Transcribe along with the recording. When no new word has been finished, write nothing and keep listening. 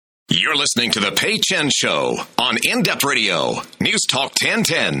You're listening to The Pei Chen Show on In-Depth Radio, News Talk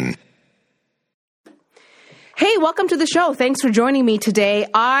 1010. Hey, welcome to the show. Thanks for joining me today.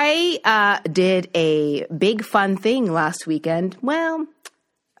 I did a big fun thing last weekend. Well,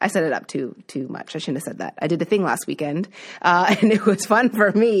 I set it up too much. I shouldn't have said that. I did a thing last weekend, and it was fun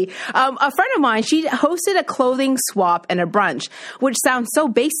for me. A friend of mine, she hosted a clothing swap and a brunch, which sounds so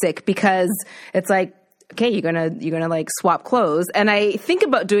basic because it's like, okay, you're gonna like swap clothes. And I think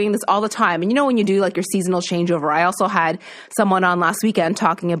about doing this all the time. And you know, when you do like your seasonal changeover, I also had someone on last weekend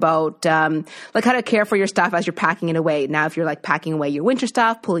talking about like how to care for your stuff as you're packing it away. Now, if you're like packing away your winter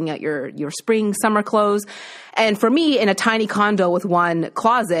stuff, pulling out your spring, summer clothes. And for me, in a tiny condo with one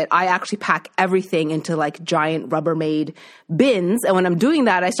closet, I actually pack everything into like giant Rubbermaid bins. And when I'm doing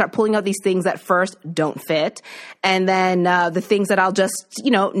that, I start pulling out these things that first don't fit. And then the things that I'll just,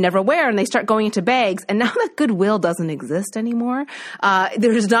 never wear, and they start going into bags. And now that Goodwill doesn't exist anymore,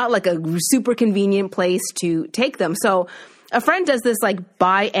 there's not like a super convenient place to take them. So a friend does this like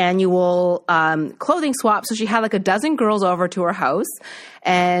biannual clothing swap. So she had like a dozen girls over to her house,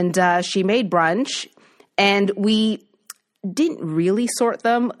 and she made brunch. And we didn't really sort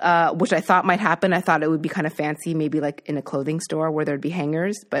them, which I thought might happen. I thought it would be kind of fancy, maybe like in a clothing store where there'd be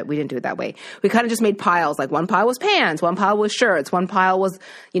hangers, but we didn't do it that way. We kind of just made piles. Like one pile was pants, one pile was shirts, one pile was,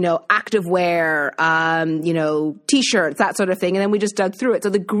 activewear, T-shirts, that sort of thing. And then we just dug through it. So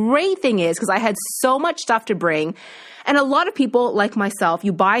the great thing is, because I had so much stuff to bring, and a lot of people like myself,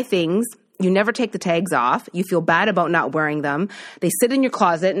 you buy things, you never take the tags off, you feel bad about not wearing them. They sit in your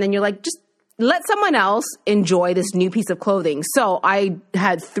closet, and then you're like, just let someone else enjoy this new piece of clothing. So I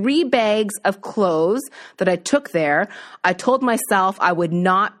had 3 bags of clothes that I took there. I told myself I would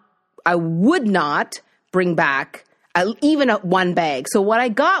not bring back even one bag. So what I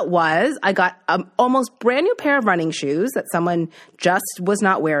got was, I got an almost brand new pair of running shoes that someone just was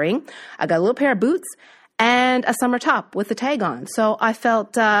not wearing. I got a little pair of boots and a summer top with the tag on. So I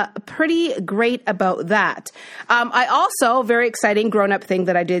felt pretty great about that. I also, very exciting grown-up thing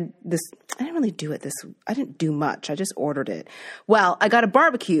that I did this, I didn't really do it I didn't do much. I just ordered it. Well, I got a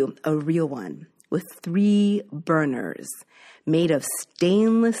barbecue, a real one, with 3 burners made of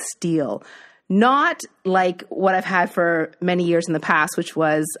stainless steel. Not like what I've had for many years in the past, which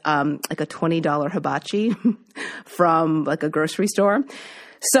was like a $20 hibachi from like a grocery store.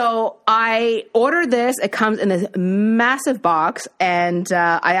 So I ordered this. It comes in this massive box, and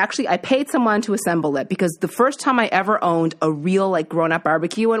I paid someone to assemble it, because the first time I ever owned a real like grown-up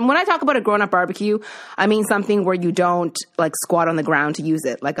barbecue, and when I talk about a grown-up barbecue, I mean something where you don't like squat on the ground to use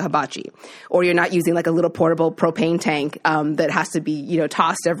it, like a hibachi, or you're not using like a little portable propane tank that has to be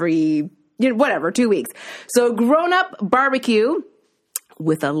tossed every 2 weeks. So grown-up barbecue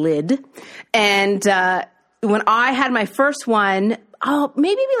with a lid, and when I had my first one,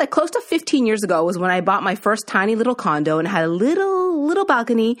 maybe like close to 15 years ago, was when I bought my first tiny little condo, and had a little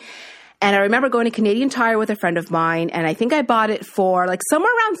balcony. And I remember going to Canadian Tire with a friend of mine, and I think I bought it for like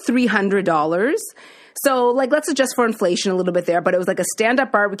somewhere around $300. So like, let's adjust for inflation a little bit there, but it was like a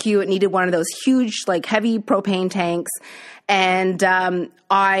stand-up barbecue. It needed one of those huge, like heavy propane tanks. And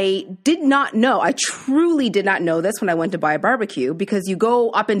I truly did not know this when I went to buy a barbecue, because you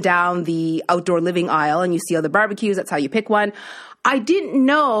go up and down the outdoor living aisle and you see all the barbecues. That's how you pick one. I didn't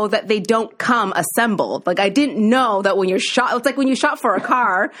know that they don't come assembled. Like, I didn't know that when you're it's like when you shop for a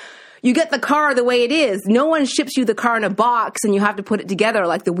car, you get the car the way it is. No one ships you the car in a box and you have to put it together,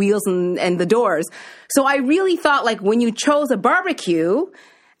 like the wheels and the doors. So I really thought, like, when you chose a barbecue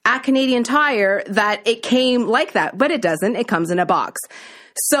at Canadian Tire, that it came like that, but it doesn't. It comes in a box.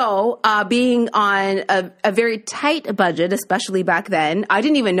 So being on a very tight budget, especially back then, I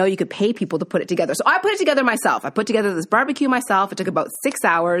didn't even know you could pay people to put it together. So I put it together myself. I put together this barbecue myself. It took about 6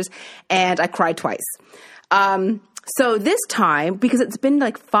 hours, and I cried twice. So this time, because it's been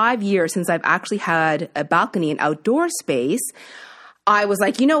like 5 years since I've actually had a balcony and outdoor space, I was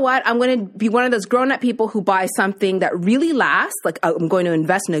like, you know what? I'm going to be one of those grown-up people who buy something that really lasts. Like, I'm going to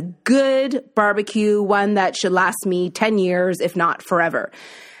invest in a good barbecue, one that should last me 10 years, if not forever.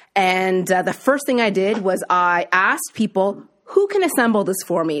 And the first thing I did was I asked people, who can assemble this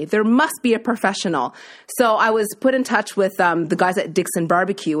for me? There must be a professional. So I was put in touch with the guys at Dixon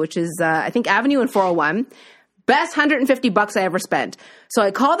Barbecue, which is, I think, Avenue and 401. Best $150 I ever spent. So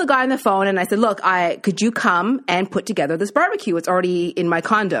I called the guy on the phone and I said, look, could you come and put together this barbecue? It's already in my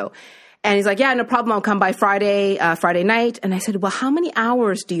condo. And he's like, yeah, no problem. I'll come by Friday night. And I said, well, how many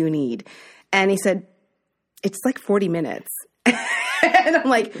hours do you need? And he said, it's like 40 minutes. And I'm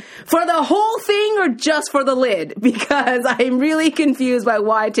like, for the whole thing or just for the lid? Because I'm really confused by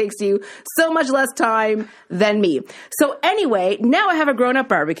why it takes you so much less time than me. So anyway, now I have a grown-up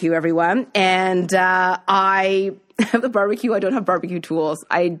barbecue, everyone. And I have the barbecue. I don't have barbecue tools.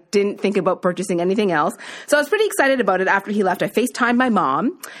 I didn't think about purchasing anything else. So I was pretty excited about it. After he left, I FaceTimed my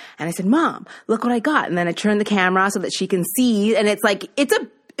mom. And I said, Mom, look what I got. And then I turned the camera so that she can see. And it's like, it's a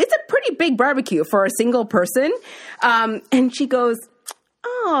pretty big barbecue for a single person. And she goes,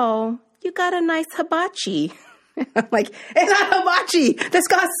 oh, you got a nice hibachi. I'm like, it's not hibachi. This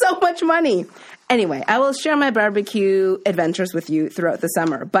costs so much money. Anyway, I will share my barbecue adventures with you throughout the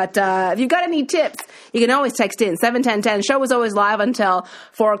summer. But if you've got any tips, you can always text in 71010. Show was always live until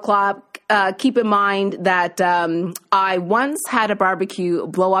 4 o'clock. Keep in mind that I once had a barbecue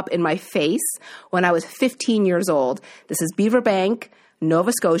blow up in my face when I was 15 years old. This is Beaver Bank,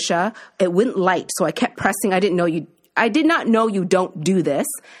 Nova Scotia. It wouldn't light, so I kept pressing. I did not know you don't do this.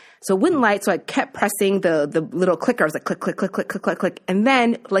 So it wouldn't light, so I kept pressing the little clicker. I was like, click, click, click, click, click, click, click. And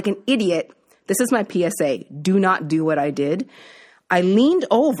then, like an idiot, this is my PSA, do not do what I did. I leaned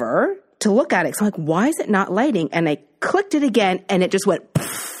over to look at it. So I'm like, why is it not lighting? And I clicked it again, and it just went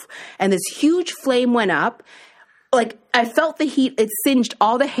poof. And this huge flame went up. Like, I felt the heat. It singed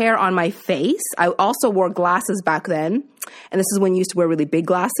all the hair on my face. I also wore glasses back then. And this is when you used to wear really big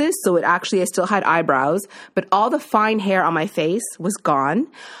glasses. So I still had eyebrows. But all the fine hair on my face was gone.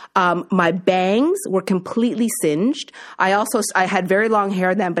 My bangs were completely singed. I had very long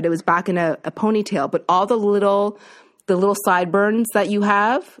hair then, but it was back in a ponytail. But all the little sideburns that you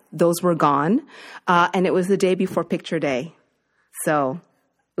have, those were gone. And it was the day before picture day. So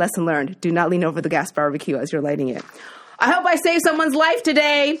lesson learned, do not lean over the gas barbecue as you're lighting it. I hope I saved someone's life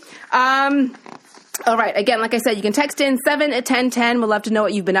today. All right. Again, like I said, you can text in 71010. We'd love to know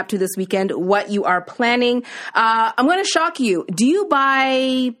what you've been up to this weekend, what you are planning. I'm going to shock you. Do you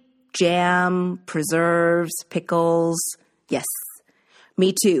buy jam, preserves, pickles? Yes.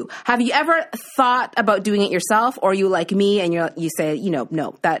 Me too. Have you ever thought about doing it yourself, or are you like me and you say,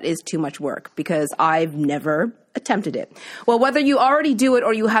 no, that is too much work? Because I've never attempted it. Well, whether you already do it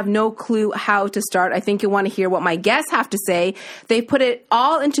or you have no clue how to start, I think you'll want to hear what my guests have to say. They put it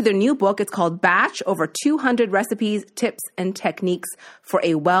all into their new book. It's called Batch, over 200 recipes, tips, and techniques for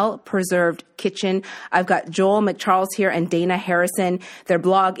a well-preserved kitchen. I've got Joel McCharles here and Dana Harrison. Their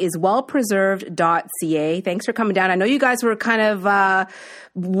blog is wellpreserved.ca. Thanks for coming down. I know you guys were kind of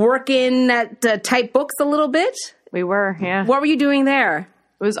working at Type Books a little bit. We were, yeah. What were you doing there?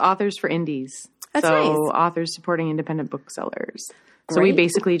 It was Authors for Indies. That's so nice. Authors supporting independent booksellers. Great. So we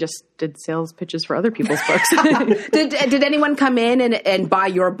basically just did sales pitches for other people's books. Did anyone come in and buy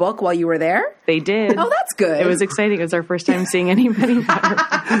your book while you were there? They did. Oh, that's good. It was exciting. It was our first time seeing anybody.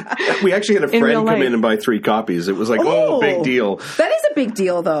 We actually had a friend come in and buy 3 copies. It was like, big deal. That is a big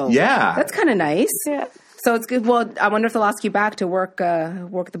deal, though. Yeah. That's kind of nice. Yeah. So it's good. Well, I wonder if they'll ask you back to work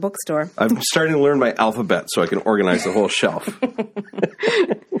the bookstore. I'm starting to learn my alphabet so I can organize the whole shelf.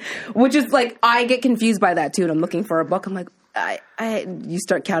 Which is like, I get confused by that too. And I'm looking for a book. I'm like, you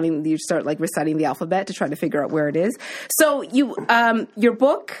start counting, you start like reciting the alphabet to try to figure out where it is. So your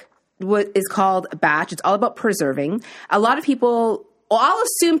book is called Batch. It's all about preserving. A lot of people, I'll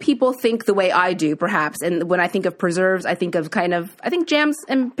assume people think the way I do, perhaps. And when I think of preserves, I think jams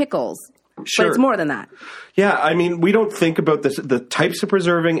and pickles. Sure. But it's more than that. Yeah, I mean, we don't think about the types of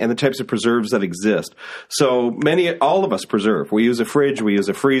preserving and the types of preserves that exist. So all of us preserve. We use a fridge, we use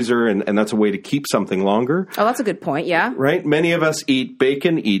a freezer, and that's a way to keep something longer. Oh, that's a good point, yeah. Right? Many of us eat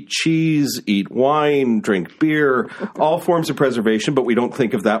bacon, eat cheese, eat wine, drink beer, all forms of preservation, but we don't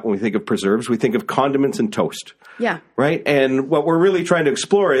think of that when we think of preserves. We think of condiments and toast. Yeah. Right? And what we're really trying to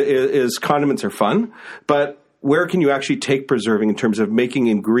explore is condiments are fun, but where can you actually take preserving in terms of making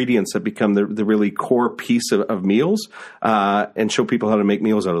ingredients that become the really core piece of meals and show people how to make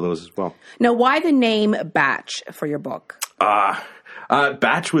meals out of those as well? Now, why the name Batch for your book?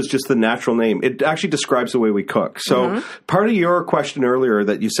 Batch was just the natural name. It actually describes the way we cook. So part of your question earlier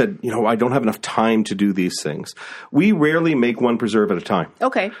that you said, I don't have enough time to do these things. We rarely make one preserve at a time.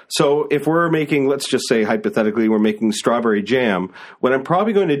 Okay. So if we're making, let's just say hypothetically, we're making strawberry jam, what I'm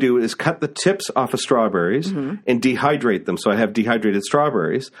probably going to do is cut the tips off of strawberries and dehydrate them. So I have dehydrated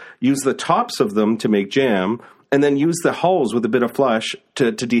strawberries, use the tops of them to make jam, and then use the hulls with a bit of flesh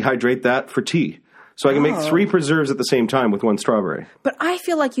to dehydrate that for tea. So I can make 3 preserves at the same time with 1 strawberry. But I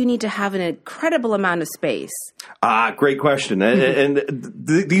feel like you need to have an incredible amount of space. Great question. And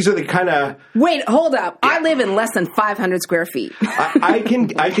these are the kind of... Wait, hold up. I live in less than 500 square feet.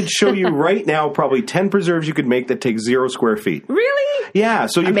 I could show you right now probably 10 preserves you could make that take 0 square feet. Really? Yeah.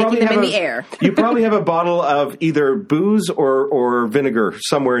 So I'm making them in the air. You probably have a bottle of either booze or vinegar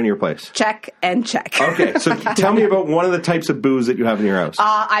somewhere in your place. Check and check. Okay. So tell me about one of the types of booze that you have in your house.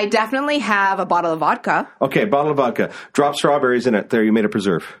 I definitely have a bottle of vodka. Okay, bottle of vodka. Drop strawberries in it. There, you made a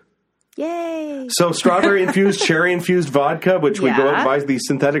preserve. Yay. So strawberry-infused, cherry-infused vodka, which we go out and buy these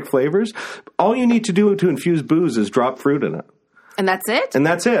synthetic flavors. All you need to do to infuse booze is drop fruit in it. And that's it? And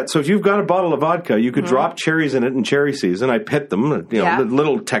that's it. So if you've got a bottle of vodka, you could drop cherries in it in cherry season. I pit them, the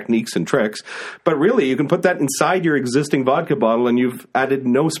little techniques and tricks. But really, you can put that inside your existing vodka bottle and you've added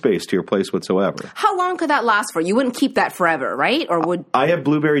no space to your place whatsoever. How long could that last for? You wouldn't keep that forever, right? Or would... I have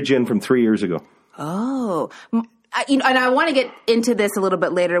blueberry gin from 3 years ago. Oh, and I want to get into this a little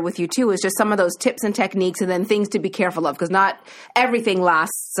bit later with you too, is just some of those tips and techniques and then things to be careful of, because not everything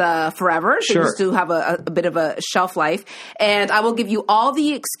lasts forever. Things do have a bit of a shelf life. And I will give you all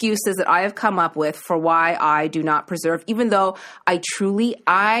the excuses that I have come up with for why I do not preserve, even though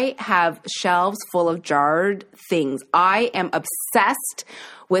I have shelves full of jarred things. I am obsessed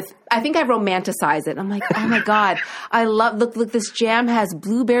with, I think I romanticize it. I'm like, oh my God, I love, look, this jam has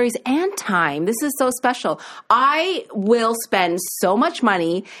blueberries and thyme. This is so special. I will spend so much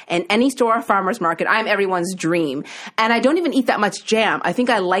money in any store or farmer's market. I'm everyone's dream. And I don't even eat that much jam. I think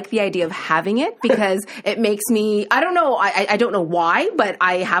I like the idea of having it because it makes me, I don't know, I don't know why, but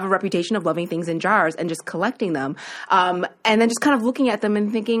I have a reputation of loving things in jars and just collecting them. And then just kind of looking at them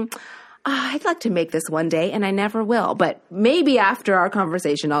and thinking, I'd like to make this one day, and I never will. But maybe after our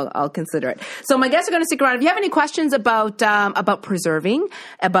conversation, I'll consider it. So my guests are going to stick around. If you have any questions about preserving,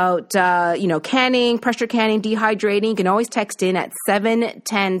 about canning, pressure canning, dehydrating, you can always text in at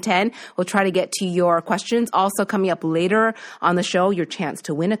 71010. We'll try to get to your questions. Also coming up later on the show, your chance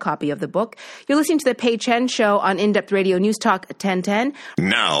to win a copy of the book. You're listening to the Pei Chen Show on In-Depth Radio News Talk 1010.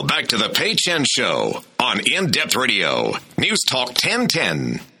 Now back to the Pei Chen Show on In-Depth Radio News Talk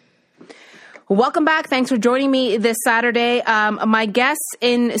 1010. Welcome back. Thanks for joining me this Saturday. My guests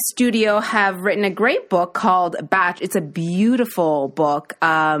in studio have written a great book called Batch. It's a beautiful book.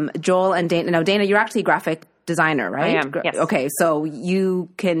 Joel and Dana. Now, Dana, you're actually a graphic designer, right? I am, yes. Okay, so you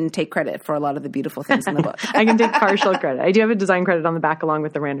can take credit for a lot of the beautiful things in the book. I can take partial credit. I do have a design credit on the back along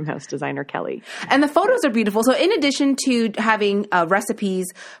with the Random House designer, Kelly. And the photos are beautiful. So in addition to having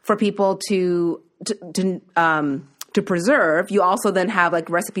recipes for people to preserve, you also then have like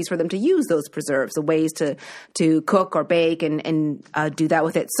recipes for them to use those preserves, the ways to cook or bake and do that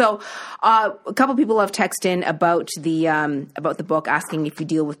with it. So a couple people have texted in about the book asking if you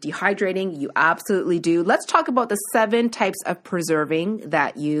deal with dehydrating. You absolutely do. Let's talk about the 7 types of preserving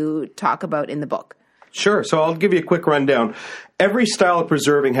that you talk about in the book. Sure. So I'll give you a quick rundown. Every style of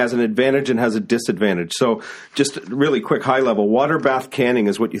preserving has an advantage and has a disadvantage. So just really quick, high level, water bath canning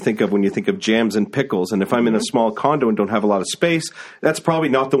is what you think of when you think of jams and pickles. And if I'm in a small condo and don't have a lot of space, that's probably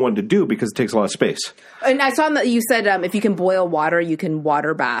not the one to do because it takes a lot of space. And I saw that you said if you can boil water, you can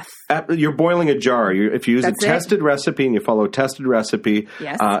water bath. You're boiling a jar. If you use a tested recipe and you follow a tested recipe,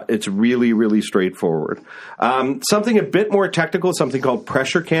 yes. It's really, really straightforward. Something a bit more technical, something called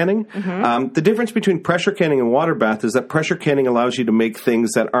pressure canning. Mm-hmm. The difference between pressure canning and water bath is that pressure canning allows you to make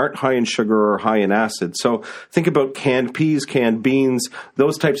things that aren't high in sugar or high in acid. So think about canned peas, canned beans,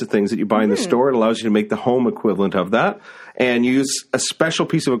 those types of things that you buy in the store. It allows you to make the home equivalent of that. And you use a special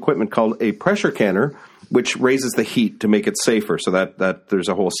piece of equipment called a pressure canner, which raises the heat to make it safer, so that there's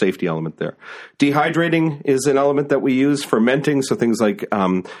a whole safety element there. Dehydrating is an element that we use. Fermenting, so things like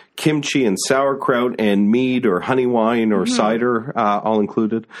kimchi and sauerkraut and mead or honey wine or cider, all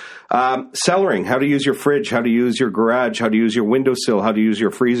included. Cellaring, how to use your fridge, how to use your garage, how to use your windowsill, how to use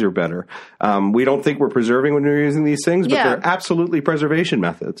your freezer better. We don't think we're preserving when we're using these things, but they're absolutely preservation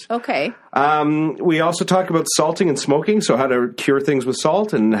methods. Okay. We also talk about salting and smoking, so how to cure things with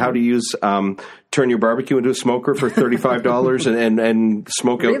salt and how to use turn your barbecue into a smoker for $35 and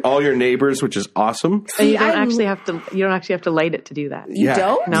smoke out all your neighbors, which is awesome. And you don't actually have to light it to do that. You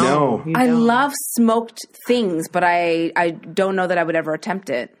don't? No. You I don't. love smoked things, but I don't know that I would ever attempt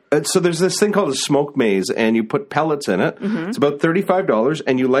it. So there's this thing called a smoke maze, and you put pellets in it. Mm-hmm. It's about $35,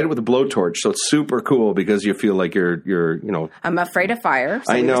 and you light it with a blowtorch. So it's super cool because you feel like you're I'm afraid of fire,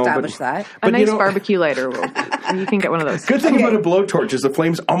 so we established that. A nice barbecue lighter will. You can get one of those. Good thing about a blowtorch is the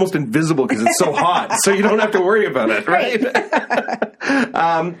flame's almost invisible because it's so hot, so you don't have to worry about it, right?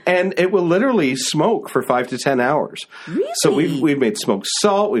 And it will literally smoke for 5 to 10 hours. Really? So we've made smoked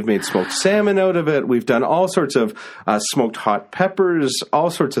salt, we've made smoked salmon out of it, we've done all sorts of smoked hot peppers, all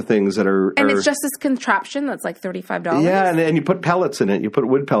sorts of things that are... And it's just this contraption that's like $35? Yeah, and you put pellets in it. You put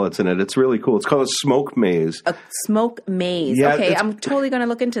wood pellets in it. It's really cool. It's called a smoke maze. A smoke maze. Yeah, okay, I'm totally going to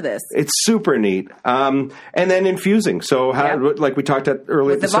look into this. It's super neat. And then infusing. So like we talked about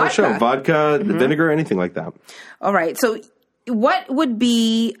earlier at the start of the show, vodka, vinegar, anything like that. All right. So what would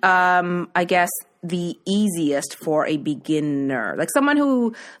be, I guess, the easiest for a beginner? Like someone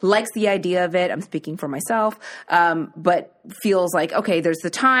who likes the idea of it, I'm speaking for myself, but feels like, okay, there's the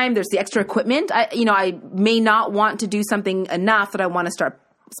time, there's the extra equipment. I may not want to do something enough that I want to start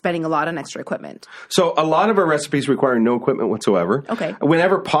spending a lot on extra equipment. So a lot of our recipes require no equipment whatsoever. Okay.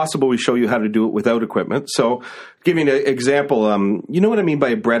 Whenever possible, we show you how to do it without equipment. So give you an example. You know what I mean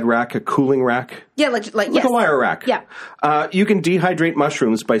by a bread rack, a cooling rack? Yeah, like a wire rack. Yeah. You can dehydrate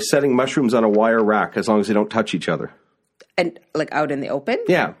mushrooms by setting mushrooms on a wire rack as long as they don't touch each other. And like out in the open?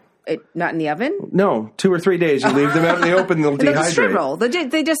 Yeah. Not in the oven? No, 2 or 3 days. You leave them out in the open, they'll dehydrate. Just shrivel.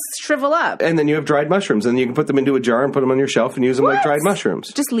 They just shrivel up. And then you have dried mushrooms, and you can put them into a jar and put them on your shelf and use them like dried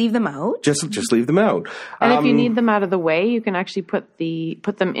mushrooms. Just leave them out? Just leave them out. And if you need them out of the way, you can actually put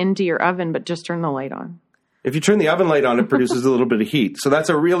them into your oven, but just turn the light on. If you turn the oven light on, it produces a little bit of heat. So that's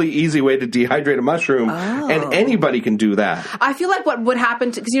a really easy way to dehydrate a mushroom, and anybody can do that. I feel like what would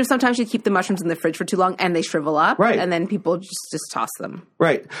happen, because sometimes you keep the mushrooms in the fridge for too long and they shrivel up, right? And then people just toss them.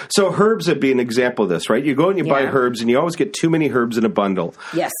 Right. So herbs would be an example of this, right? You go and you buy herbs, and you always get too many herbs in a bundle.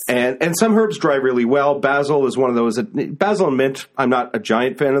 Yes. And some herbs dry really well. Basil is one of those. Basil and mint, I'm not a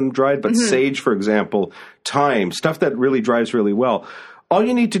giant fan of them dried, but sage, for example, thyme, stuff that really dries really well. All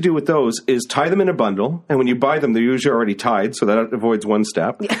you need to do with those is tie them in a bundle, and when you buy them, they're usually already tied, so that avoids one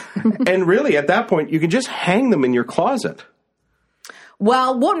step. Yeah. And really, at that point, you can just hang them in your closet.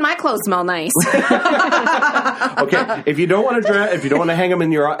 Well, won't my clothes smell nice? Okay, if you don't want to hang them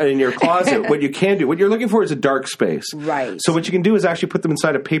in your closet, what you can do, what you're looking for is a dark space. Right. So what you can do is actually put them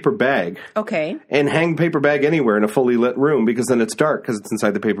inside a paper bag. Okay. And hang the paper bag anywhere in a fully lit room, because then it's dark because it's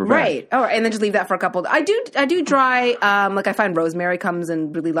inside the paper bag. Right. Oh, and then just leave that for a couple. I do dry. Like I find rosemary comes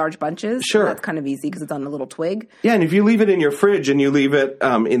in really large bunches. Sure. That's kind of easy because it's on a little twig. Yeah, and if you leave it in your fridge and you leave it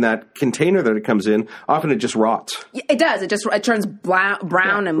in that container that it comes in, often it just rots. Yeah, it does. It turns brown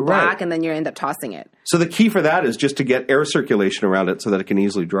and black, and then you end up tossing it. So the key for that is just to get air circulation around it so that it can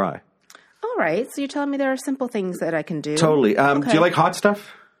easily dry. All right. So you're telling me there are simple things that I can do. Totally. Do you like hot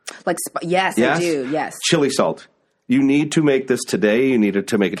stuff? Like yes, I do. Yes. Chili salt. You need to make this today. You need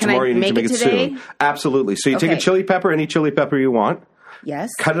to make it tomorrow. You need to make it soon. Absolutely. So you take a chili pepper, any chili pepper you want. Yes.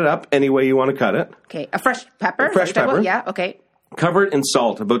 Cut it up any way you want to cut it. Okay. A fresh pepper? A fresh pepper. Yeah. Okay. Cover it in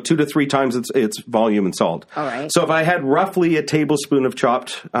salt, about 2 to 3 times its volume in salt. All right. So if I had roughly a tablespoon of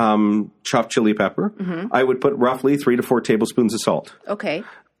chopped chili pepper, I would put roughly 3 to 4 tablespoons of salt. Okay.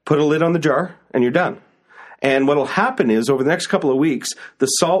 Put a lid on the jar, and you're done. And what will happen is, over the next couple of weeks, the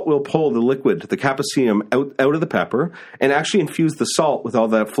salt will pull the liquid, the capsaicin, out of the pepper and actually infuse the salt with all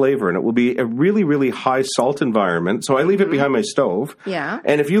that flavor. And it will be a really, really high salt environment. So I leave it behind my stove. Yeah.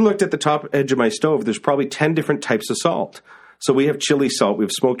 And if you looked at the top edge of my stove, there's probably 10 different types of salt. So we have chili salt, we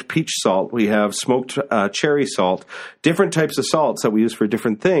have smoked peach salt, we have smoked cherry salt, different types of salts that we use for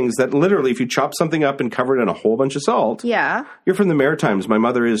different things that literally, if you chop something up and cover it in a whole bunch of salt, you're from the Maritimes. My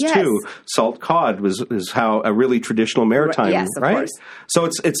mother is too. Salt cod is how a really traditional Maritime, yes, of course. So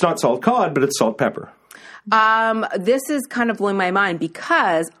it's not salt cod, but it's salt pepper. This is kind of blowing my mind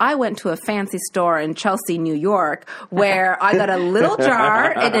because I went to a fancy store in Chelsea, New York, where I got a little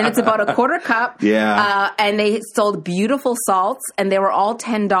jar and it's about a quarter cup. Yeah. And they sold beautiful salts and they were all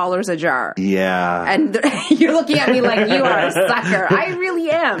 $10 a jar. Yeah. And you're looking at me like you are a sucker. I really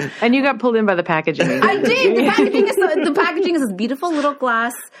am. And you got pulled in by the packaging. I did. The packaging is this beautiful little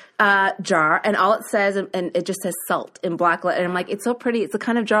glass jar, and all it says, and it just says salt in black letter. And I'm like, it's so pretty. It's the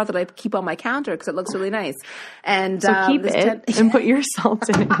kind of jar that I keep on my counter because it looks really nice. And so keep it and put your salt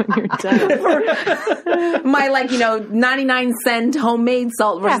in it when you're done. My 99-cent homemade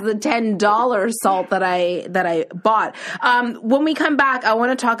salt versus the $10 salt that I bought. When we come back, I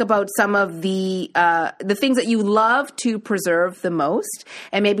want to talk about some of the things that you love to preserve the most,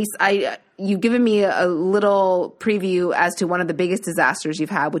 and maybe you've given me a little preview as to one of the biggest disasters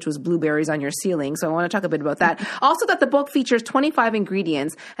you've had, which was blueberries on your ceiling. So I want to talk a bit about that. Also, that the book features 25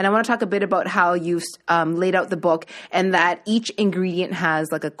 ingredients, and I want to talk a bit about how you've laid out the book and that each ingredient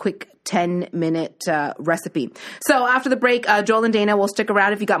has like a quick 10-minute recipe. So after the break, Joel and Dana will stick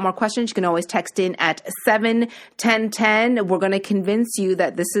around. If you got more questions, you can always text in at 71010. We're going to convince you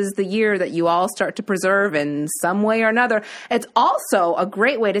that this is the year that you all start to preserve in some way or another. It's also a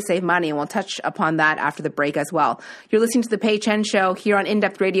great way to save money, and we'll touch upon that after the break as well. You're listening to The Pei Chen Show here on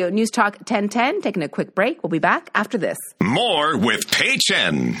In-Depth Radio News Talk 1010. Taking a quick break. We'll be back after this. More with Pei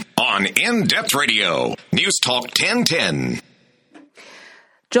Chen on In-Depth Radio News Talk 1010.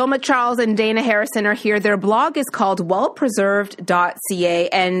 Joel McCharles and Dana Harrison are here. Their blog is called wellpreserved.ca,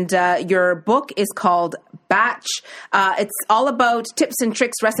 and your book is called Batch. It's all about tips and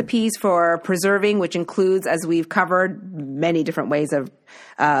tricks, recipes for preserving, which includes, as we've covered, many different ways of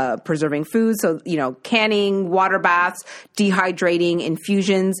preserving food. So, canning, water baths, dehydrating,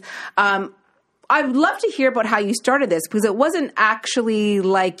 infusions. I'd love to hear about how you started this, because it wasn't actually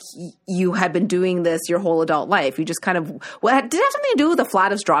like you had been doing this your whole adult life. You just kind of, did it have something to do with a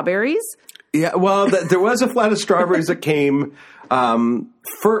flat of strawberries? Yeah, well, there was a flat of strawberries that came from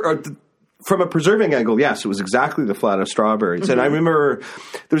a preserving angle. Yes, it was exactly the flat of strawberries. Mm-hmm. And I remember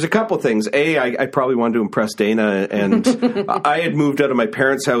there was a couple of things. I probably wanted to impress Dana, and I had moved out of my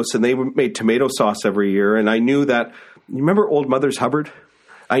parents' house, and they made tomato sauce every year. And I knew that, you remember Old Mother's Hubbard?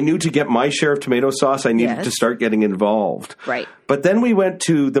 I knew to get my share of tomato sauce, I needed to start getting involved. Right. But then we went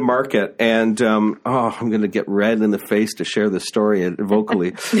to the market, and I'm going to get red in the face to share this story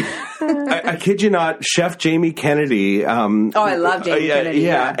vocally. I kid you not, Chef Jamie Kennedy. I love Jamie Kennedy.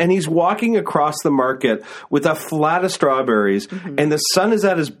 Yeah, and he's walking across the market with a flat of strawberries, and the sun is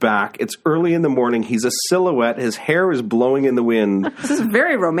at his back. It's early in the morning. He's a silhouette. His hair is blowing in the wind. This is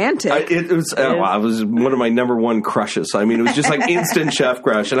very romantic. It was one of my number one crushes. I mean, it was just like instant chef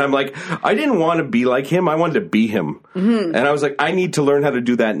crush. And I'm like, I didn't want to be like him. I wanted to be him. Mm-hmm. And I was like, I need to learn how to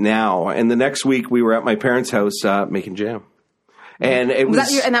do that now. And the next week we were at my parents' house making jam. And it was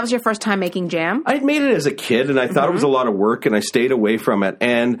that was your first time making jam? I'd made it as a kid, and I thought it was a lot of work, and I stayed away from it.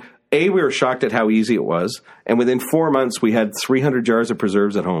 And we were shocked at how easy it was. And within 4 months, we had 300 jars of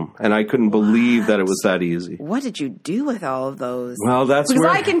preserves at home. And I couldn't believe that it was that easy. What did you do with all of those? Well, because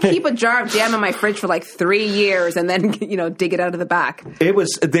I can keep a jar of jam in my fridge for like 3 years and then, dig it out of the back. They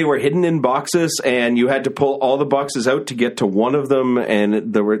were hidden in boxes, and you had to pull all the boxes out to get to one of them.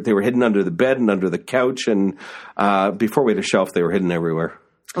 And they were hidden under the bed and under the couch. And before we had a shelf, they were hidden everywhere.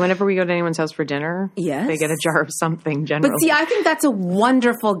 Whenever we go to anyone's house for dinner, they get a jar of something generally. But see, I think that's a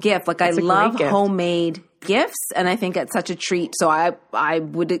wonderful gift. Like, I love homemade gifts, and I think it's such a treat. So I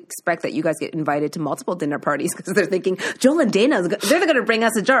would expect that you guys get invited to multiple dinner parties, because they're thinking, Joel and Dana, they're going to bring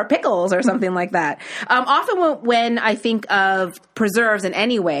us a jar of pickles or something like that. Often when I think of preserves in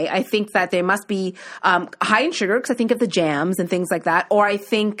any way, I think that they must be high in sugar, because I think of the jams and things like that. Or I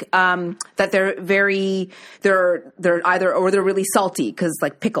think that they're really salty, because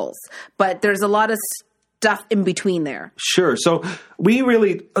like pickles. But there's a lot of stuff in between there. Sure. So we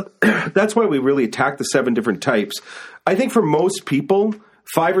really, that's why we really attack the 7 different types. I think for most people,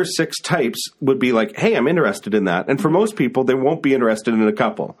 5 or 6 types would be like, hey, I'm interested in that. And for most people, they won't be interested in a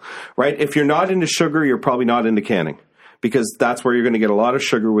couple, right? If you're not into sugar, you're probably not into canning, because that's where you're going to get a lot of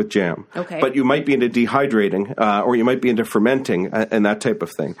sugar with jam. Okay. But you might be into dehydrating, or you might be into fermenting and that type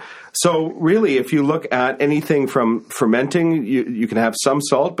of thing. So really, if you look at anything from fermenting, you can have some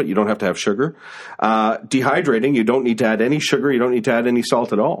salt, but you don't have to have sugar. Dehydrating, you don't need to add any sugar. You don't need to add any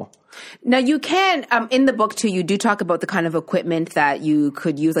salt at all. Now, you can, in the book, too, you do talk about the kind of equipment that you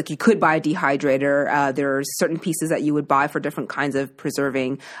could use. Like, you could buy a dehydrator. There are certain pieces that you would buy for different kinds of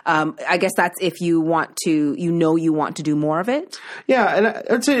preserving. I guess that's if you want to, you want to do more of it. Yeah, and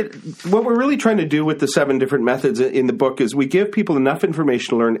I'd say what we're really trying to do with the 7 different methods in the book is we give people enough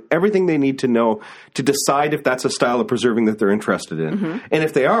information to learn everything they need to know to decide if that's a style of preserving that they're interested in. Mm-hmm. And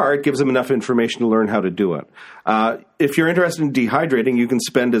if they are, it gives them enough information to learn how to do it. If you're interested in dehydrating, you can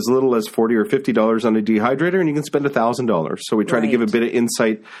spend as little as $40 or $50 on a dehydrator, and you can spend $1,000. So we try to give a bit of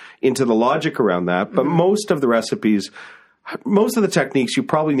insight into the logic around that. But most of the recipes, most of the techniques, you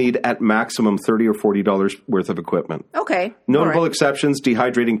probably need at maximum $30 or $40 worth of equipment. Okay. Notable exceptions,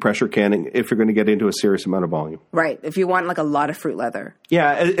 dehydrating, pressure canning, if you're going to get into a serious amount of volume. Right. If you want like a lot of fruit leather.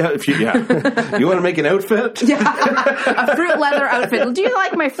 Yeah. You want to make an outfit? Yeah. A fruit leather outfit. Do you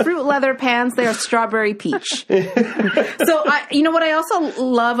like my fruit leather pants? They are strawberry peach. So, what I also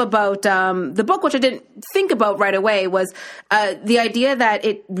love about the book, which I didn't think about right away, was the idea that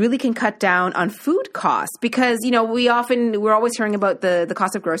it really can cut down on food costs, because, we're always hearing about the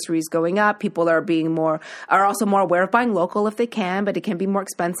cost of groceries going up. People are also more aware of buying local if they can, but it can be more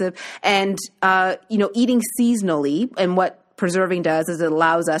expensive. And, eating seasonally, and what preserving does is it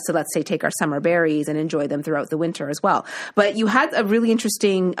allows us to, let's say, take our summer berries and enjoy them throughout the winter as well. But you had a really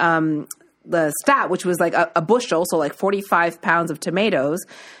interesting the stat, which was like a bushel, so like 45 pounds of tomatoes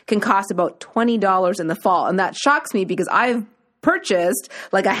can cost about $20 in the fall. And that shocks me because I've purchased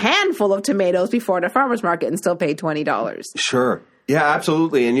like a handful of tomatoes before at a farmer's market and still paid $20. Sure. Yeah,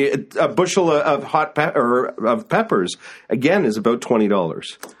 absolutely. And a bushel of of peppers, again, is about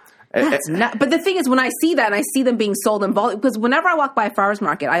 $20. That's not, but the thing is, when I see that and I see them being sold in volume, because whenever I walk by a farmer's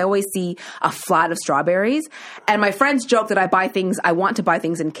market, I always see a flat of strawberries. And my friends joke that I want to buy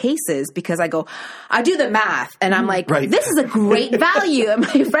things in cases because I do the math and I'm like, This is a great value. And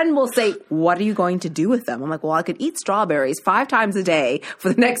my friend will say, what are you going to do with them? I'm like, well, I could eat strawberries 5 times a day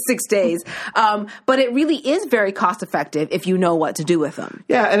for the next 6 days. But it really is very cost effective if you know what to do with them.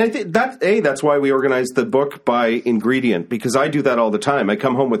 Yeah. And I think that's why we organized the book by ingredient, because I do that all the time. I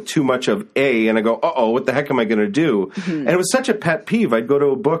come home with too much of A and I go, what the heck am I going to do? Mm-hmm. And it was such a pet peeve. I'd go to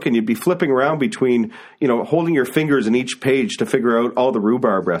a book and you'd be flipping around between, holding your fingers in each page to figure out all the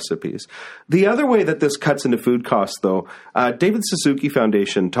rhubarb recipes. The other way that this cuts into food costs, though, David Suzuki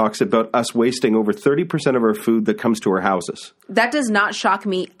Foundation talks about us wasting over 30% of our food that comes to our houses. That does not shock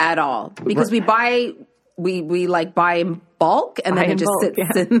me at all because we buy in bulk and then it just sits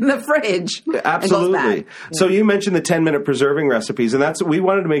in the fridge. Absolutely. So you mentioned the 10-minute preserving recipes, and we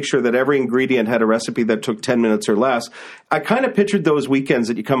wanted to make sure that every ingredient had a recipe that took 10 minutes or less. I kind of pictured those weekends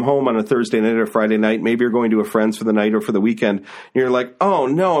that you come home on a Thursday night or Friday night, maybe you're going to a friend's for the night or for the weekend, and you're like, oh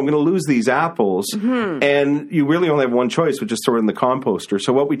no, I'm going to lose these apples. Mm-hmm. And you really only have one choice, which is throw it in the composter.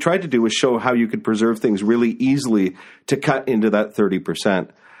 So what we tried to do was show how you could preserve things really easily to cut into that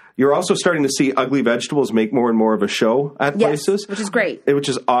 30%. You're also starting to see ugly vegetables make more and more of a show at places. Which is great. Which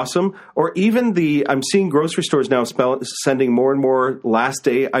is awesome. Or even I'm seeing grocery stores now sending more and more last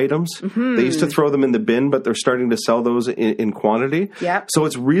day items. Mm-hmm. They used to throw them in the bin, but they're starting to sell those in quantity. Yep. So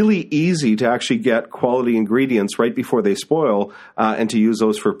it's really easy to actually get quality ingredients right before they spoil and to use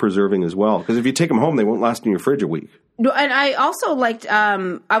those for preserving as well. Because if you take them home, they won't last in your fridge a week. No, and I also liked,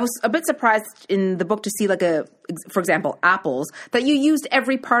 I was a bit surprised in the book to see for example, apples, that you used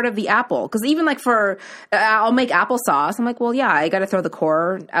every part of the apple. Because even I'll make applesauce. I'm like, well, yeah, I got to throw the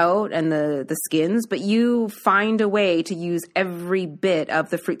core out and the skins. But you find a way to use every bit of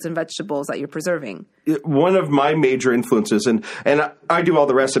the fruits and vegetables that you're preserving. One of my major influences, and I do all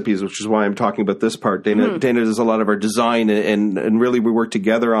the recipes, which is why I'm talking about this part. Dana does a lot of our design, and really we work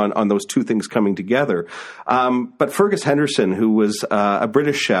together on those two things coming together. But Fergus Henderson, who was a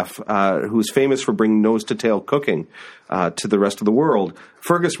British chef who was famous for bringing nose-to-tail cooking to the rest of the world,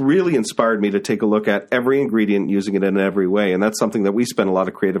 Fergus really inspired me to take a look at every ingredient, using it in every way. And that's something that we spend a lot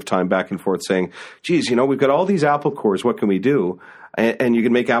of creative time back and forth saying, geez, we've got all these apple cores. What can we do? And you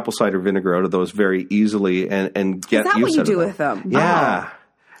can make apple cider vinegar out of those very easily and get use out of them. Is that what you do with them? Yeah. Oh.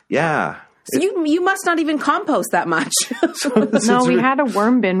 Yeah. So you must not even compost that much. No, we had a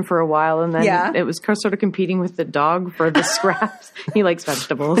worm bin for a while, and then it was sort of competing with the dog for the scraps. He likes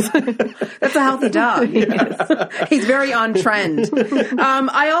vegetables. That's a healthy dog. He's very on trend.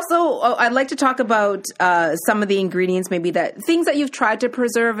 I'd like to talk about some of the ingredients, maybe things that you've tried to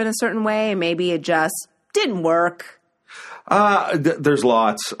preserve in a certain way, and maybe it just didn't work. There's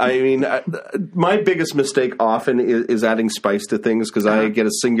lots. I mean, my biggest mistake often is adding spice to things because I get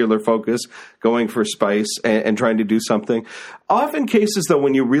a singular focus going for spice and trying to do something. Often cases, though,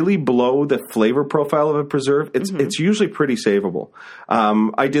 when you really blow the flavor profile of a preserve, it's usually pretty savable.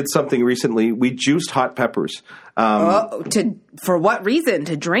 I did something recently. We juiced hot peppers. For what reason?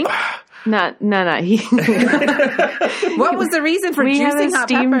 To drink? No. What was the reason for juicing hot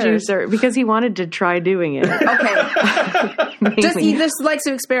steam peppers? Juicer because he wanted to try doing it. Okay. He just likes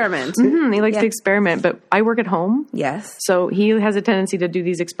to experiment. Mm-hmm, he likes to experiment, but I work at home. Yes. So he has a tendency to do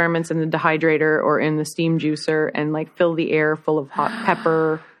these experiments in the dehydrator or in the steam juicer and fill the air full of hot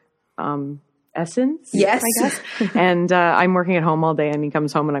pepper essence. Yes. I guess. And I'm working at home all day and he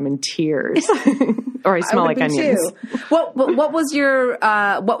comes home and I'm in tears. Or I smell like onions. Too. What was your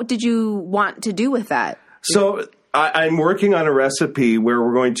what did you want to do with that? So I'm working on a recipe where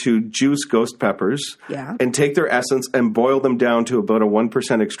we're going to juice ghost peppers and take their essence and boil them down to about a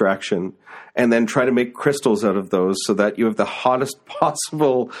 1% extraction and then try to make crystals out of those so that you have the hottest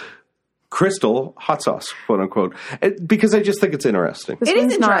possible crystal hot sauce, quote unquote, because I just think it's interesting. It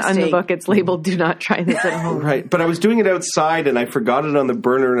is not on the book. It's labeled "Do not try this at home." Right, but I was doing it outside and I forgot it on the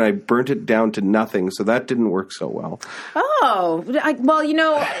burner and I burnt it down to nothing, so that didn't work so well. Oh,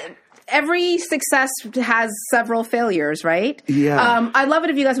 every success has several failures, right? Yeah. I'd love it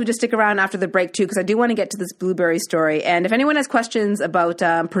if you guys would just stick around after the break too, because I do want to get to this blueberry story. And if anyone has questions about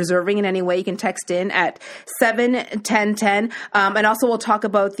preserving in any way, you can text in at 71010. And also we'll talk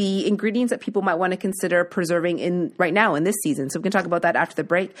about the ingredients that people might want to consider preserving in right now in this season. So we can talk about that after the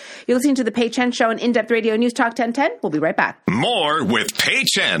break. You're listening to the Pei Chen Show on In-Depth Radio News Talk 1010. We'll be right back. More with Pei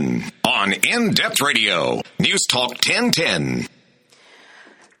Chen on In-Depth Radio News Talk 1010.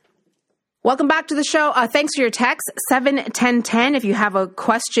 Welcome back to the show. Thanks for your text, 71010. If you have a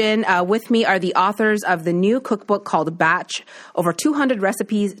question, with me are the authors of the new cookbook called Batch, over 200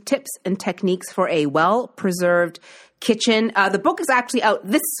 recipes, tips, and techniques for a well-preserved kitchen. The book is actually out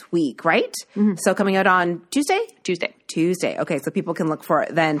this week, right? Mm-hmm. So coming out on Tuesday. Okay, so people can look for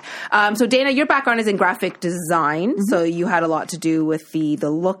it then. So Dana, your background is in graphic design, so you had a lot to do with the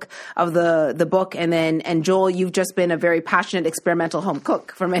look of the book, and Joel, you've just been a very passionate experimental home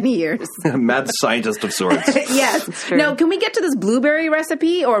cook for many years. Mad scientist of sorts. Yes. Now, can we get to this blueberry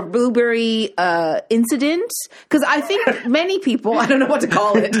recipe or blueberry incident? Because I think many people, I don't know what to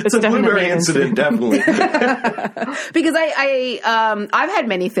call it. It's a blueberry incident, definitely. Because I've had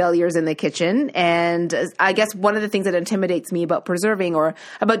many failures in the kitchen, and I guess one of the things that intimidates me about preserving or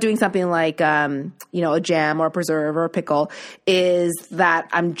about doing something like, a jam or a preserve or a pickle is that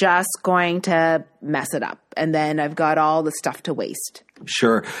I'm just going to mess it up. And then I've got all the stuff to waste.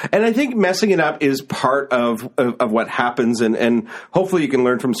 Sure. And I think messing it up is part of what happens. And hopefully you can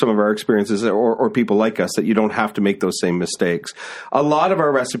learn from some of our experiences or people like us that you don't have to make those same mistakes. A lot of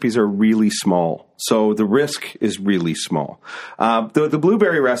our recipes are really small. So the risk is really small. The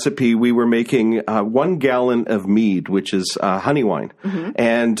blueberry recipe, we were making 1 gallon of mead, which is honey wine. Mm-hmm.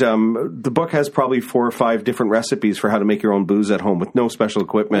 And the book has probably 4 or 5 different recipes for how to make your own booze at home with no special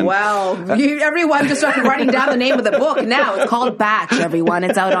equipment. Well, everyone just started writing down the name of the book now. It's called Batch, everyone.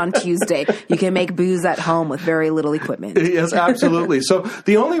 It's out on Tuesday. You can make booze at home with very little equipment. Yes, absolutely. So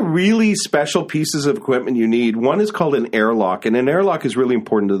the only really special pieces of equipment you need, one is called an airlock. And an airlock is really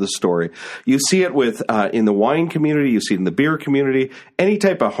important to the story. You see it with in the wine community, you see it in the beer community. Any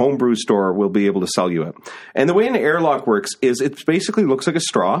type of homebrew store will be able to sell you it. And the way an airlock works is it basically looks like a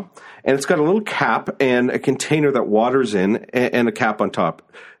straw, and it's got a little cap and a container that water's in and a cap on top.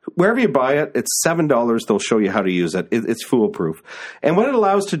 Wherever you buy it, it's $7. They'll show you how to use it. It's foolproof. And what it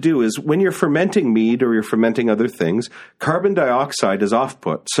allows to do is when you're fermenting mead or you're fermenting other things, carbon dioxide is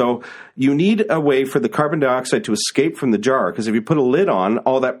off-put. So you need a way for the carbon dioxide to escape from the jar, because if you put a lid on,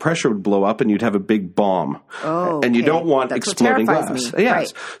 all that pressure would blow up and you'd have a big bomb. Oh, and you don't want That's exploding what terrifies glass. Me.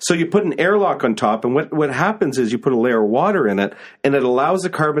 Yes. Right. So you put an airlock on top, and what happens is you put a layer of water in it, and it allows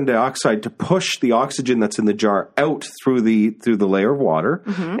the carbon dioxide to push the oxygen that's in the jar out through the layer of water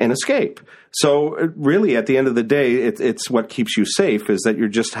and escape. So really, at the end of the day, it's what keeps you safe is that you're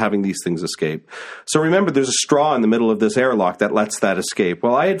just having these things escape. So remember, there's a straw in the middle of this airlock that lets that escape.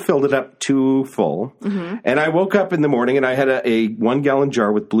 Well, I had filled it up too full, and I woke up in the morning and I had a 1 gallon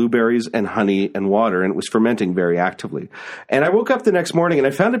jar with blueberries and honey and water, and it was fermenting very actively. And I woke up the next morning and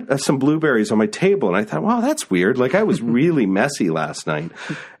I found some blueberries on my table, and I thought, wow, that's weird. Like, I was really messy last night.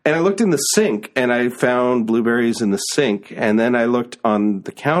 And I looked in the sink, and I found blueberries in the sink. And then I looked on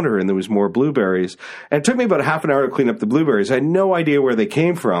the counter, and there was more blueberries. And it took me about a half an hour to clean up the blueberries. I had no idea where they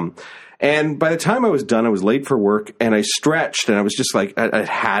came from. And by the time I was done, I was late for work, and I stretched, and I was just like, I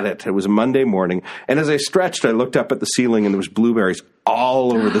had it. It was a Monday morning. And as I stretched, I looked up at the ceiling, and there was blueberries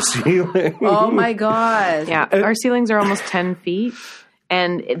all over the ceiling. Oh, my God. Yeah, our ceilings are almost 10 feet.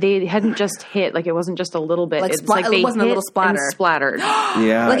 And they hadn't just hit, like it wasn't just a little bit. Like it's like they it wasn't a little splatter. And splattered.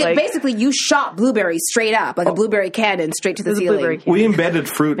 Yeah. Like basically you shot blueberries straight up, like a blueberry cannon straight to the ceiling. We embedded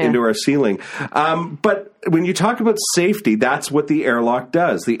fruit into our ceiling. But when you talk about safety, that's what the airlock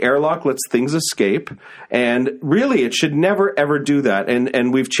does. The airlock lets things escape, and really it should never, ever do that.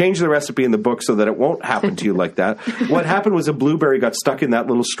 And we've changed the recipe in the book so that it won't happen to you like that. What happened was a blueberry got stuck in that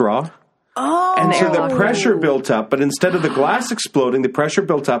little straw. Oh. And so the pressure built up, but instead of the glass exploding, the pressure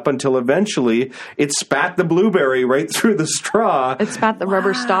built up until eventually it spat the blueberry right through the straw. It spat the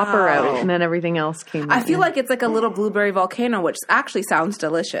rubber stopper out, and then everything else came out. I feel like it's like a little blueberry volcano, which actually sounds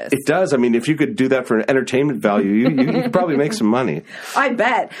delicious. It does. I mean, if you could do that for an entertainment value, you could probably make some money. I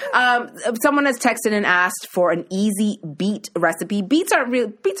bet. Someone has texted and asked for an easy beet recipe. Beets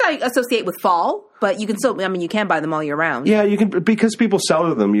I associate with fall. but you can still, you can buy them all year round. Yeah, you can, because people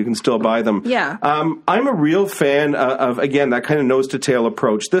sell them, you can still buy them. Yeah. I'm a real fan of, again, that kind of nose to tail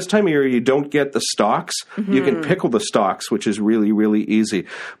approach. This time of year, you don't get the stalks. Mm-hmm. You can pickle the stalks, which is really, really easy.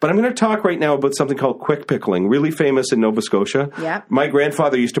 But I'm going to talk right now about something called quick pickling, really famous in Nova Scotia. Yeah. My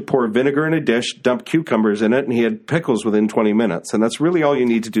grandfather used to pour vinegar in a dish, dump cucumbers in it, and he had pickles within 20 minutes. And that's really all you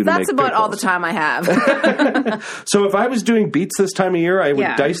need to do to make pickles. That's about all the time I have. So if I was doing beets this time of year, I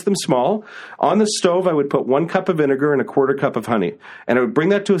would dice them small. On the stove, I would put 1 cup of vinegar and a 1/4 cup of honey. And I would bring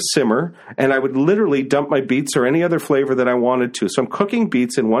that to a simmer, and I would literally dump my beets or any other flavor that I wanted to. So I'm cooking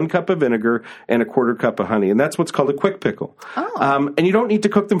beets in 1 cup of vinegar and a 1/4 cup of honey. And that's what's called a quick pickle. Oh. And you don't need to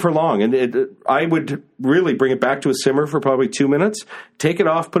cook them for long. And I would really bring it back to a simmer for probably 2 minutes, take it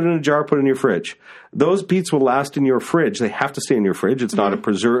off, put it in a jar, put it in your fridge. Those beets will last in your fridge. They have to stay in your fridge. It's not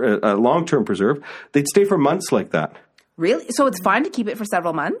a long-term preserve. They'd stay for months like that. Really? So it's fine to keep it for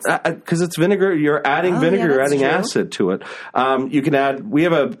several months? Because it's vinegar. You're adding vinegar. You're adding acid to it. You can add. We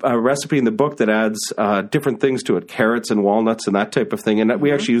have a recipe in the book that adds different things to it, carrots and walnuts and that type of thing. And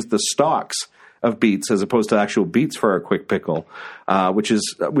we actually use the stalks of beets as opposed to actual beets for our quick pickle, which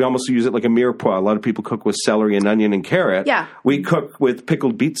is, we almost use it like a mirepoix. A lot of people cook with celery and onion and carrot. Yeah. We cook with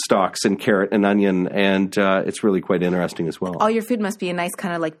pickled beet stalks and carrot and onion, and it's really quite interesting as well. All your food must be a nice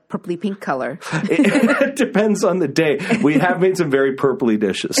kind of like purpley pink color. It depends on the day. We have made some very purpley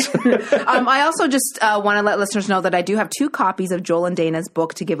dishes. I also just want to let listeners know that I do have 2 copies of Joel and Dana's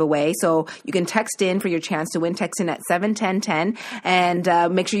book to give away. So you can text in for your chance to win. Text in at 71010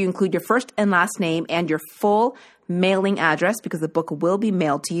 and make sure you include your first and last name and your full mailing address, because the book will be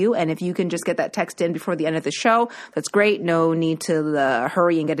mailed to you. And if you can just get that text in before the end of the show, that's great. No need to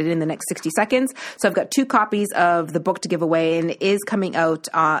hurry and get it in the next 60 seconds. So I've got 2 copies of the book to give away, and it is coming out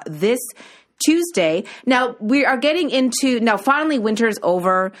this Tuesday. Now, we are getting into, finally winter's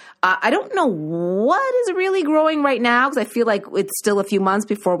over. I don't know what is really growing right now, because I feel like it's still a few months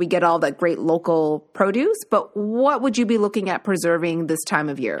before we get all that great local produce. But what would you be looking at preserving this time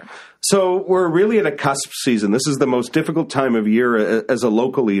of year? So we're really at a cusp season. This is the most difficult time of year as a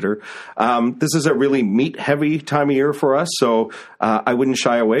local eater. This is a really meat-heavy time of year for us, so I wouldn't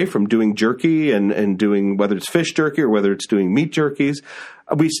shy away from doing jerky and doing, whether it's fish jerky or whether it's doing meat jerkies.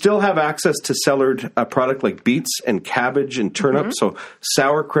 We still have access to cellared product like beets and cabbage and turnip. So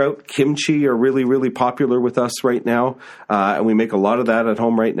sauerkraut, kimchi are really, really popular with us right now. And we make a lot of that at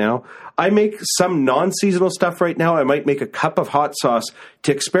home right now. I make some non-seasonal stuff right now. I might make a cup of hot sauce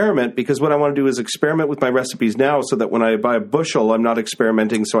to experiment, because what I want to do is experiment with my recipes now so that when I buy a bushel, I'm not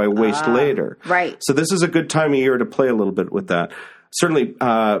experimenting so I waste later. Right. So this is a good time of year to play a little bit with that. Certainly,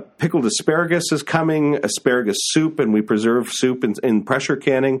 pickled asparagus is coming, asparagus soup, and we preserve soup in pressure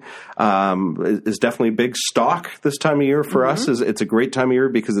canning, is definitely a big stock this time of year for us. It's a great time of year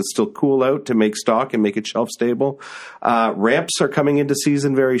because it's still cool out to make stock and make it shelf stable. Ramps are coming into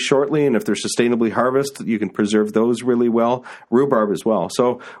season very shortly, and if they're sustainably harvested, you can preserve those really well. Rhubarb as well.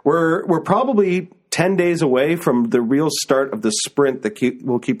 So we're probably 10 days away from the real start of the sprint that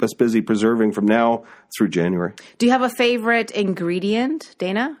will keep us busy preserving from now through January. Do you have a favorite ingredient,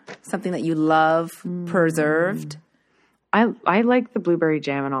 Dana? Something that you love preserved? I like the blueberry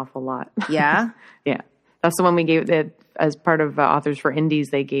jam an awful lot. Yeah? Yeah. That's the one we gave as part of Authors for Indies.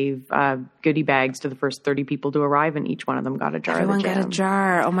 They gave goodie bags to the first 30 people to arrive, and each one of them got a jar Everyone of the jam. got a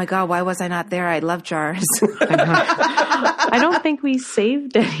jar. Oh my God, why was I not there? I love jars. I don't think we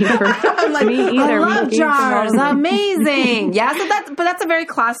saved any for me either. I love jars. Amazing. Yeah, so that's a very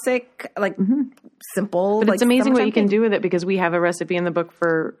classic, simple. But it's amazing what you can do with it, because we have a recipe in the book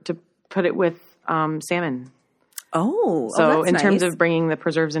to put it with salmon. So in terms of bringing the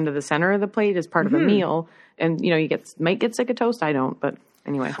preserves into the center of the plate as part of a meal, and you might get sick of toast. I don't, but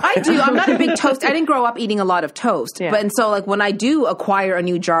anyway. I do. I'm not a big toast. I didn't grow up eating a lot of toast. Yeah. And so when I do acquire a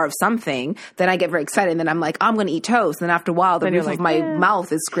new jar of something, then I get very excited. And then I'm like, I'm going to eat toast. And then after a while, the roof of my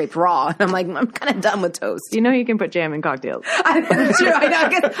mouth is scraped raw. And I'm like, I'm kind of done with toast. You can put jam in cocktails. True. I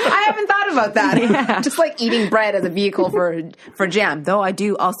know. I haven't thought about that. Yeah. Just like eating bread as a vehicle for jam. Though I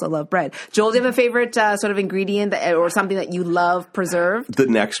do also love bread. Joel, do you have a favorite sort of ingredient or something that you love preserved? The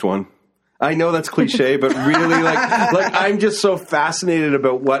next one. I know that's cliche, but really, like I'm just so fascinated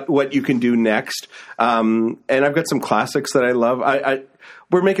about what you can do next. And I've got some classics that I love.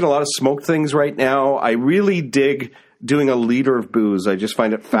 We're making a lot of smoked things right now. I really dig doing a liter of booze. I just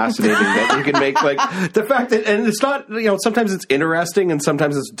find it fascinating that you can make the fact that, and it's not, sometimes it's interesting and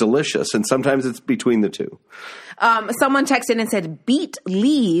sometimes it's delicious and sometimes it's between the two. Someone texted in and said, beet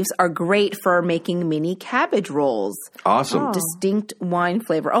leaves are great for making mini cabbage rolls. Awesome. Distinct wine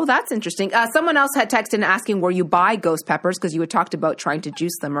flavor. Oh, that's interesting. Someone else had texted in asking where you buy ghost peppers because you had talked about trying to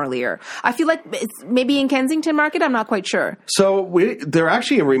juice them earlier. I feel like it's maybe in Kensington Market. I'm not quite sure. So they're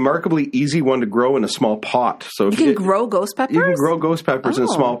actually a remarkably easy one to grow in a small pot. So you can grow ghost peppers? You can grow ghost peppers in a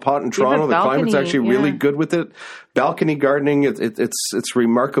small pot in Toronto. The climate's actually really good with it. Balcony gardening, it's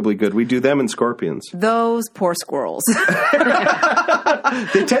remarkably good. We do them in scorpions. Those poor squirrels.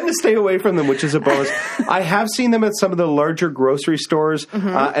 They tend to stay away from them, which is a bonus. I have seen them at some of the larger grocery stores,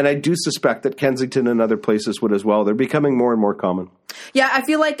 and I do suspect that Kensington and other places would as well. They're becoming more and more common. Yeah, I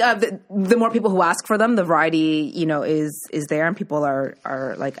feel like the more people who ask for them, the variety, is there, and people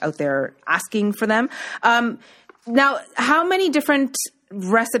are like out there asking for them. Now, how many different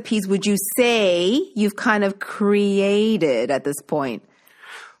recipes would you say you've kind of created at this point?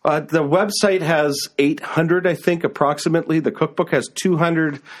 The website has 800, I think, approximately. The cookbook has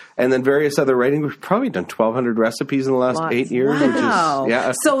 200, and then various other writing. We've probably done 1,200 recipes in the last 8 years. Wow. Which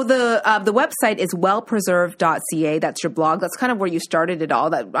is, So the website is wellpreserved.ca. That's your blog. That's kind of where you started it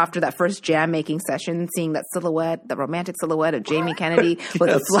all. That after that first jam making session, seeing that silhouette, the romantic silhouette of Jamie Kennedy with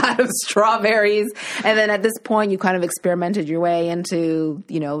a flat of strawberries, and then at this point, you kind of experimented your way into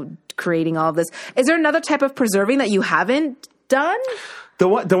creating all of this. Is there another type of preserving that you haven't done? The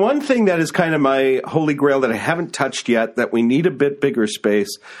one thing that is kind of my holy grail that I haven't touched yet, that we need a bit bigger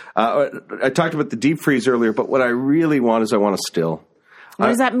space. I talked about the deep freeze earlier, but what I really want is I want a still. What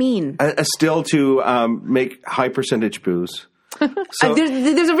does that mean? A still to make high percentage booze. So,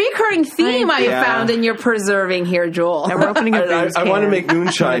 there's a recurring theme I have found in your preserving here, Joel. And we're opening a booze I want to make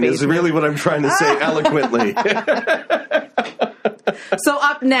moonshine is really what I'm trying to say eloquently. So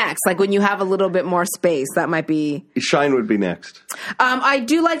up next, like when you have a little bit more space, that might be... Shine would be next. I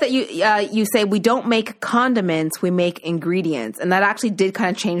do like that you say we don't make condiments, we make ingredients. And that actually did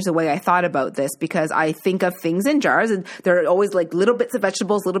kind of change the way I thought about this, because I think of things in jars and there are always like little bits of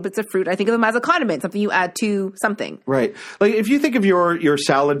vegetables, little bits of fruit. I think of them as a condiment, something you add to something. Right. Like if you think of your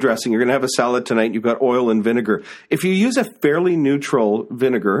salad dressing, you're going to have a salad tonight, you've got oil and vinegar. If you use a fairly neutral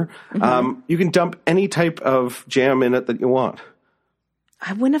vinegar, you can dump any type of jam in it that you want.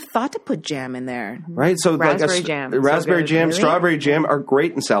 I wouldn't have thought to put jam in there. Right? So raspberry jam. Raspberry jam, really? strawberry jam are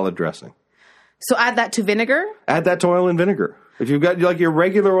great in salad dressing. So add that to vinegar? Add that to oil and vinegar. If you've got like your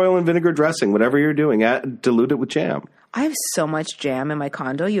regular oil and vinegar dressing, whatever you're doing, dilute it with jam. I have so much jam in my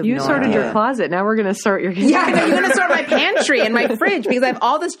condo. You sorted your closet. Now we're going to sort your... Yeah, I know. You're going to sort my pantry and my fridge because I have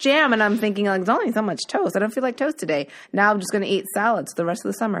all this jam and I'm thinking like, there's only so much toast. I don't feel like toast today. Now I'm just going to eat salads the rest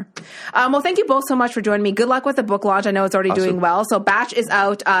of the summer. Well, thank you both so much for joining me. Good luck with the book launch. I know it's already doing well. So Batch is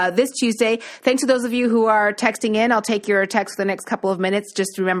out this Tuesday. Thanks to those of you who are texting in. I'll take your text for the next couple of minutes.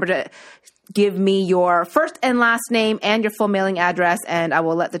 Just remember to give me your first and last name and your full mailing address, and I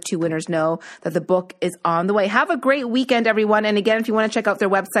will let the two winners know that the book is on the way. Have a great weekend, everyone. And again, if you want to check out their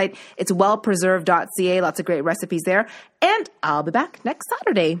website, it's wellpreserved.ca. Lots of great recipes there. And I'll be back next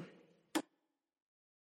Saturday.